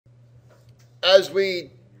as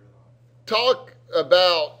we talk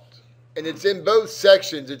about, and it's in both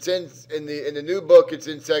sections. It's in the new book. It's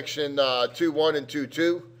in section 2.1 and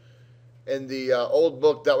 2.2. In the old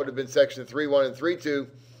book, that would have been section 3.1 and 3.2.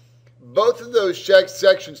 Both of those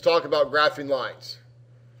sections talk about graphing lines.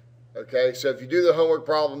 Okay, so if you do the homework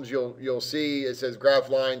problems, you'll see it says graph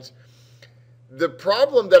lines. The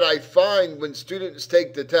problem that I find when students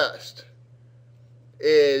take the test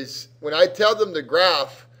is when I tell them to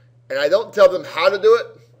graph and I don't tell them how to do it,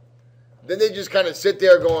 then they just kind of sit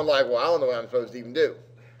there going like, well, I don't know what I'm supposed to even do.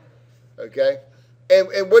 Okay,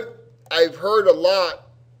 and what I've heard a lot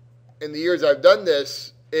in the years I've done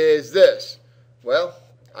this is this. Well,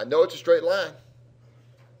 I know it's a straight line.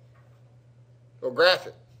 Go graph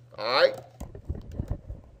it. All right?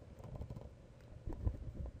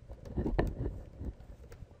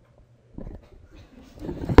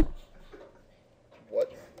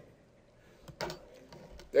 What?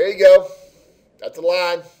 There you go. That's a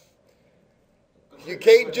line. You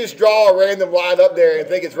can't just draw a random line up there and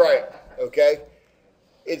think it's right, okay?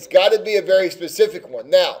 It's got to be a very specific one.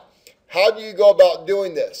 Now, how do you go about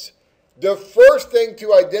doing this? The first thing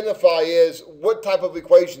to identify is what type of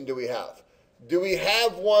equation do we have? Do we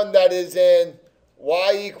have one that is in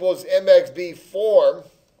y equals mxb form?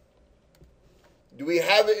 Do we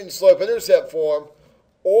have it in slope-intercept form?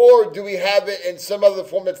 Or do we have it in some other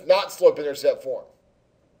form that's not slope-intercept form?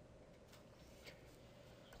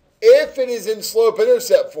 If it is in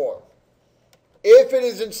slope-intercept form,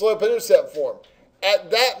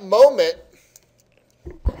 at that moment,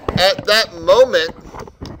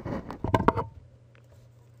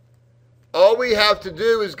 all we have to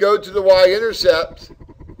do is go to the y-intercept,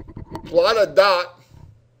 plot a dot,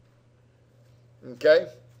 okay?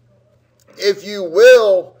 If you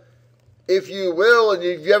will, and if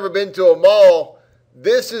you've ever been to a mall,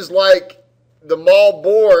 this is like the mall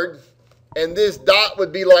board, and this dot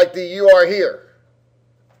would be like the you are here,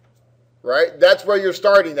 right? That's where you're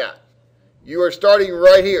starting at. You are starting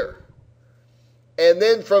right here. And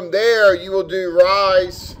then from there, you will do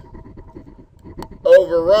rise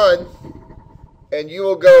over run, and you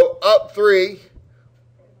will go up 3,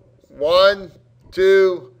 1,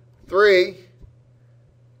 2, 3,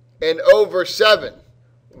 and over 7.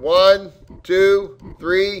 1, 2,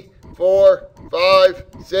 3, 4, 5,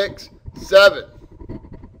 6, 7.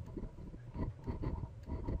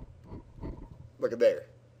 Look at there.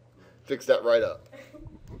 Fix that right up.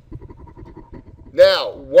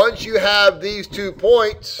 Now, once you have these 2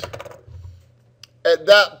 points, at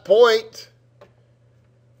that point,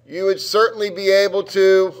 you would certainly be able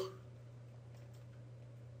to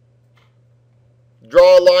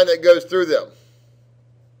draw a line that goes through them.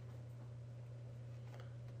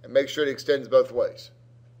 And make sure it extends both ways.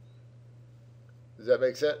 Does that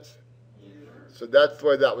make sense? Yeah. So that's the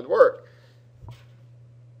way that would work.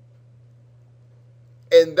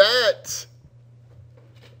 And that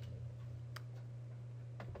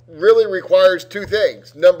really requires 2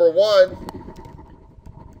 things. Number one,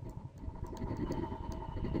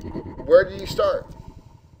 where do you start?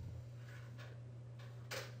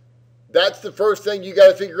 That's the first thing you got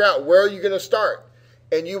to figure out. Where are you going to start?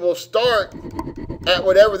 And you will start at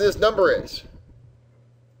whatever this number is.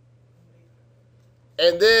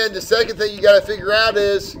 And then the second thing you got to figure out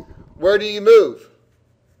is, where do you move?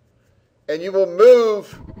 And you will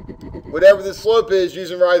move whatever the slope is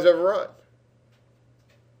using rise over run.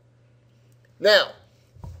 Now,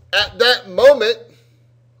 at that moment,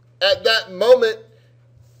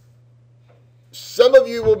 some of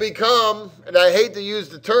you will become, and I hate to use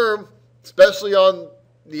the term, especially on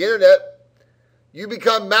the internet, you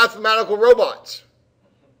become mathematical robots,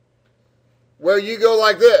 where you go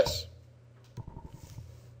like this.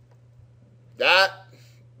 That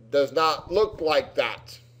does not look like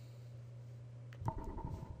that.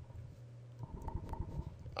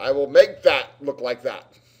 I will make that look like that.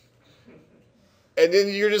 And then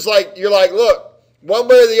you're like, look, one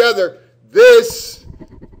way or the other, this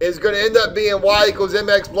is going to end up being y equals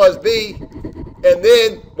mx plus b. And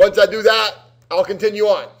then once I do that, I'll continue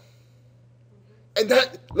on. And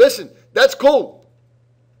that, listen, that's cool.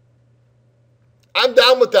 I'm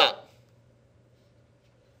down with that.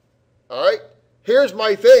 All right? Here's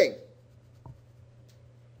my thing.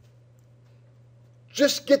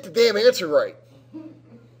 Just get the damn answer right.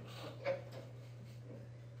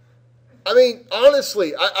 I mean,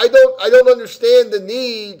 honestly, I don't understand the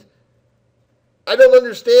need. I don't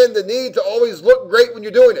understand the need to always look great when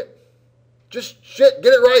you're doing it. Just get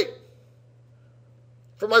it right.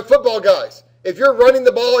 For my football guys, if you're running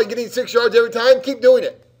the ball and getting 6 yards every time, keep doing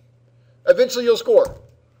it. Eventually you'll score.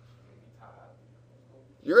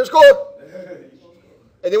 You're going to score.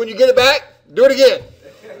 And then when you get it back, Do it again.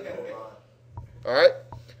 All right?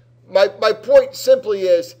 My point simply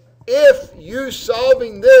is, if you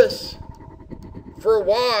solving this for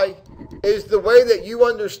y is the way that you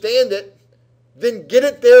understand it, then get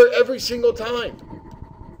it there every single time.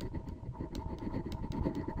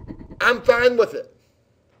 I'm fine with it.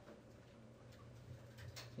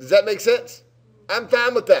 Does that make sense? I'm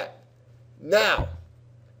fine with that. Now,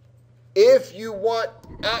 if you want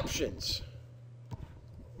options,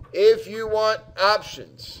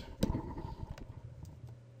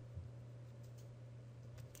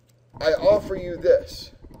 I offer you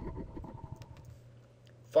this.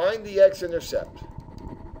 Find the x-intercept.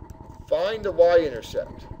 Find the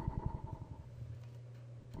y-intercept.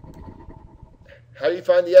 How do you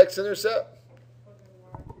find the x-intercept?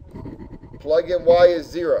 Plug in y is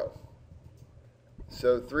 0.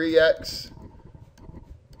 So 3x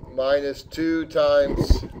minus 2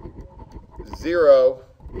 times 0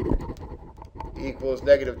 equals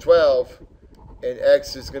negative 12, and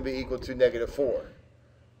x is going to be equal to negative 4.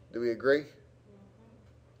 Do we agree?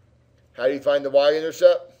 How do you find the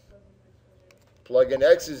y-intercept? Plug in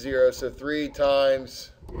x is 0, so 3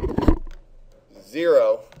 times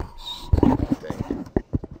 0.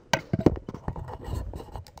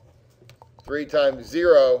 3 times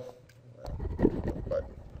 0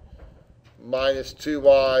 minus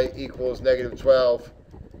 2y equals negative 12,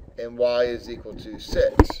 and y is equal to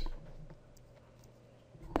 6.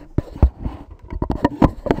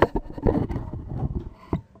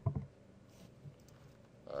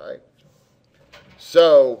 All right.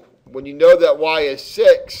 So when you know that y is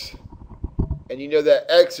 6, and you know that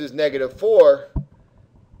x is negative 4,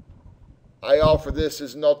 I offer this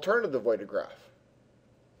as an alternative way to graph.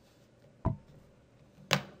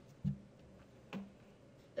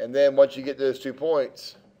 And then once you get those 2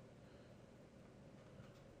 points,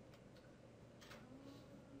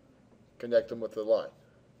 connect them with the line.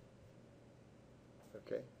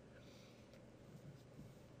 Okay.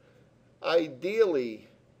 Ideally,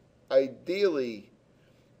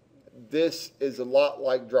 this is a lot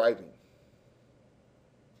like driving,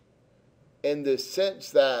 in the sense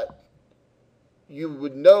that you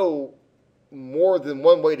would know more than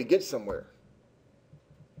one way to get somewhere.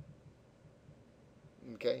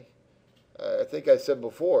 Okay, I think I said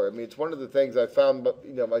before, I mean, it's one of the things I found,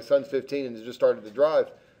 my son's 15 and has just started to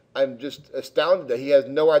drive. I'm just astounded that he has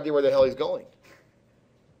no idea where the hell he's going.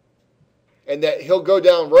 And that he'll go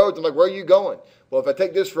down roads, I'm like, where are you going? Well, if I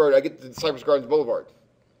take this road, I get to Cypress Gardens Boulevard.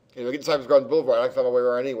 And if I get to Cypress Gardens Boulevard, I can find my way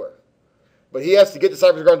around anywhere. But he has to get to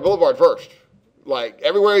Cypress Gardens Boulevard first. Like,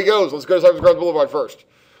 everywhere he goes, let's go to Cypress Gardens Boulevard first.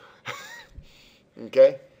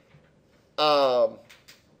 Okay?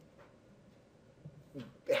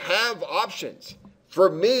 Have options. For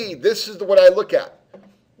me, this is what I look at.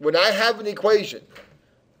 When I have an equation,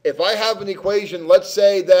 if I have an equation, let's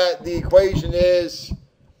say that the equation is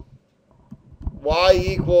y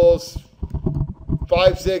equals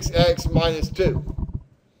 5, 6x minus 2.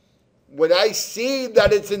 When I see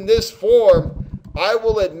that it's in this form, I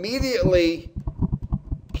will immediately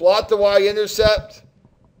plot the y-intercept,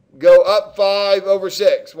 go up 5 over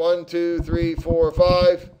 6. 1, 2, 3, 4,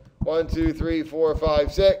 5. 1, 2, 3, 4,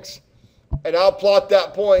 5, 6. And I'll plot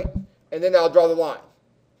that point, and then I'll draw the line.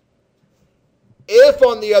 If,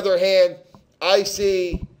 on the other hand, I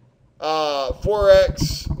see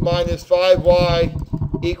 4x minus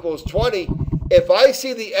 5y equals 20, if I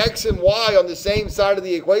see the x and y on the same side of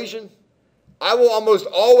the equation, I will almost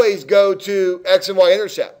always go to x and y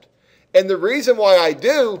intercept. And the reason why I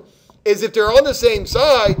do is if they're on the same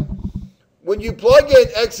side, when you plug in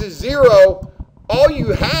x is 0, all you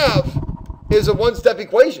have is a one-step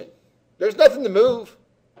equation. There's nothing to move.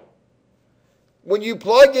 When you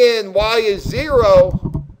plug in y is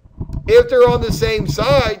 0, if they're on the same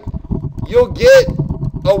side, you'll get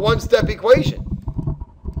a one-step equation.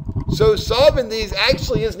 So solving these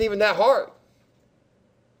actually isn't even that hard.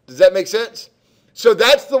 Does that make sense? So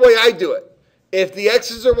that's the way I do it. If the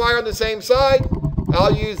x's or y are on the same side,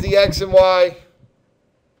 I'll use the x and y.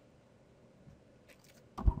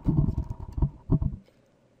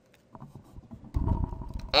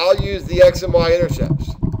 I'll use the x and y intercepts.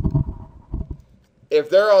 If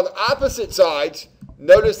they're on opposite sides,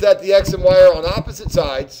 notice that the x and y are on opposite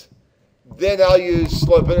sides, then I'll use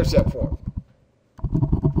slope-intercept form.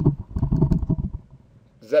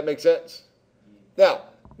 Does that make sense? Now,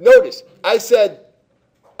 notice, I said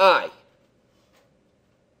I.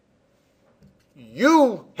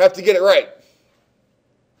 You have to get it right.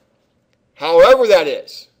 However that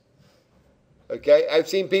is. Okay, I've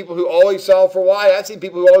seen people who always solve for y. I've seen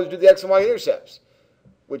people who always do the x and y intercepts,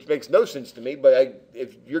 which makes no sense to me, but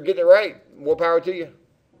if you're getting it right, more power to you.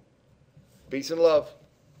 Peace and love.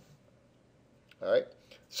 All right.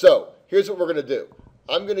 So here's what we're going to do.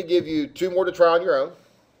 I'm going to give you 2 more to try on your own.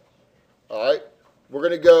 All right. We're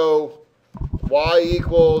going to go y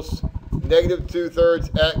equals negative 2/3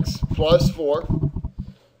 x plus 4.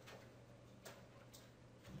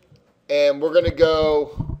 And we're going to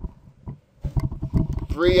go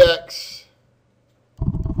 3x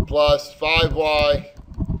plus 5y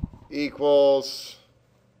equals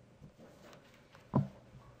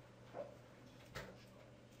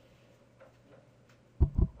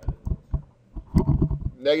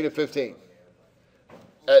negative 15.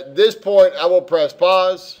 At this point, I will press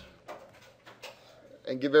pause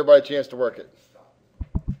and give everybody a chance to work it.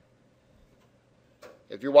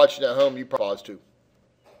 If you're watching at home, you pause too.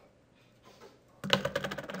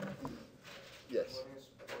 Yes.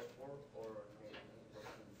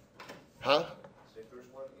 Huh?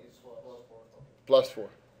 Plus 4.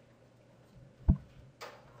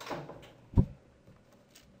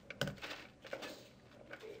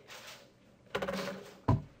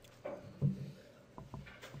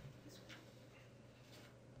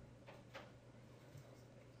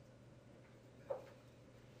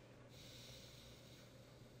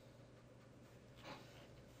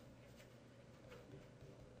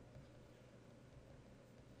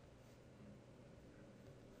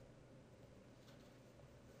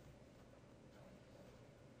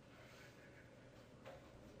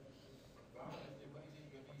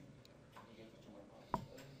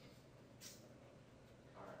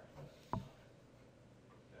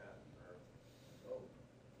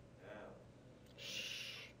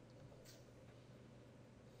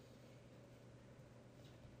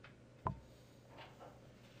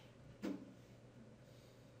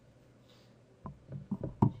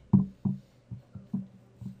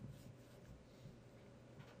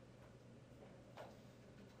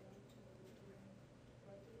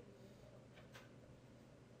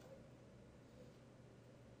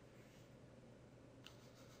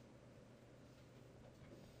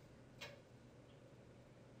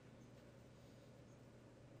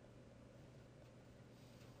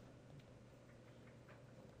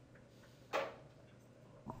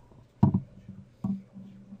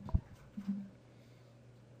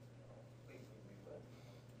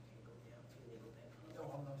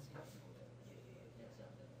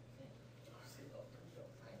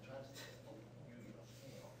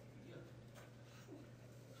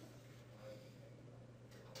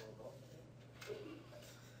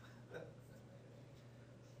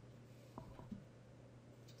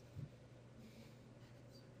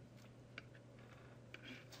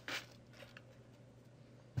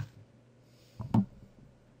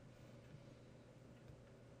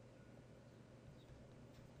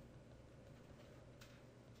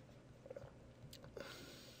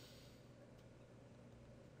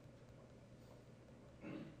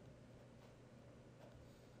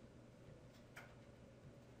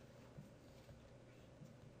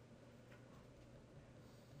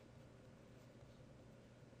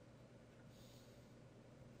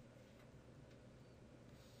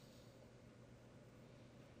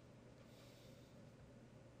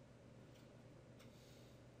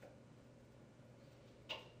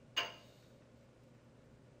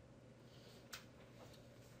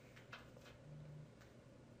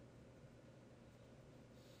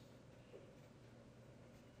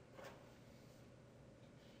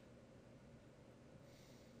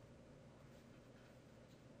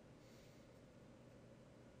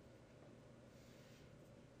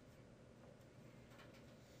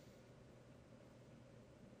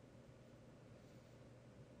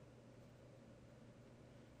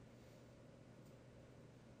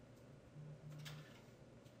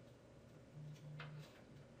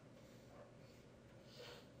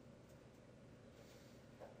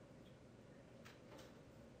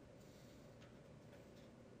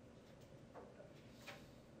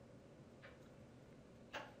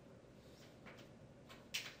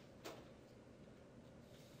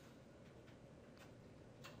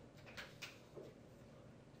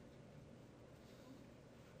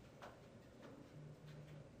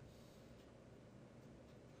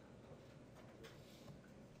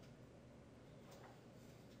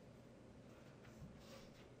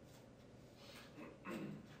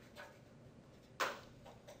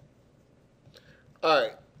 All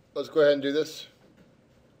right, let's go ahead and do this.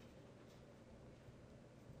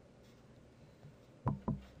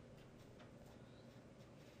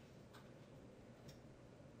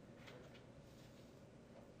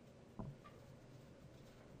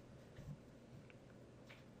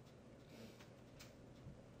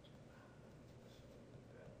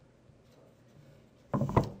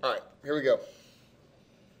 All right, here we go.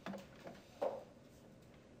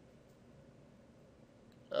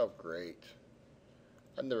 Oh, great.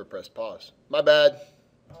 I never pressed pause. My bad.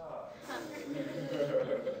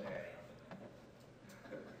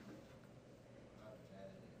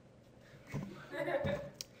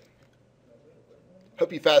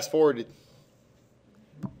 Hope you fast forwarded.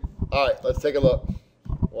 All right, let's take a look.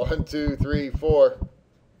 1, 2, 3, 4.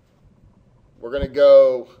 We're going to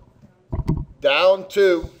go down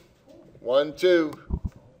 2. 1, 2,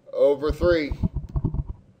 over 3.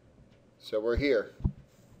 So we're here.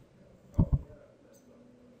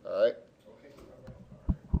 All right.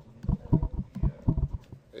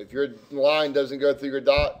 If your line doesn't go through your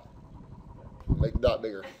dot, make the dot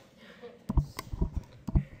bigger.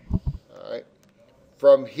 All right.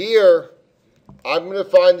 From here, I'm going to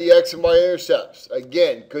find the x and y intercepts.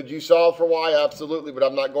 Again, could you solve for y? Absolutely, but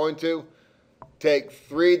I'm not going to. Take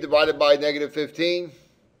 3 divided by negative 15.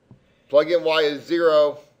 Plug in y as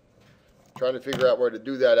 0. Trying to figure out where to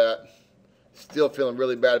do that at. Still feeling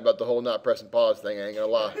really bad about the whole not pressing pause thing, I ain't going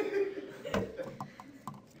to lie.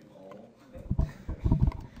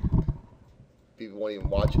 People won't even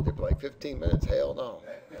watch it. They're like, 15 minutes? Hell no.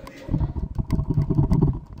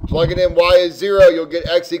 Plug it in y is 0. You'll get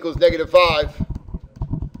x equals negative 5.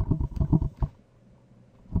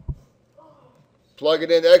 Plug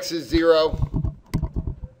it in x is 0.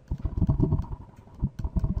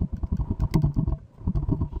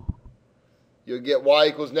 You'll get y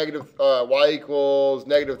equals negative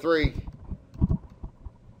 3.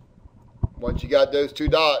 Once you got those two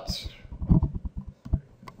dots,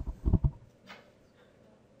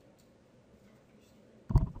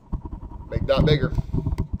 make dot bigger.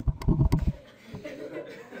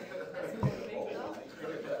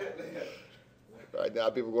 Right now,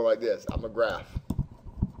 people go like this. I'm a graph.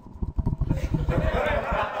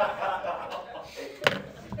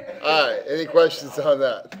 All right. Any questions on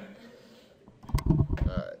that? All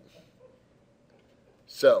right.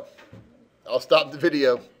 So, I'll stop the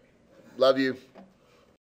video. Love you.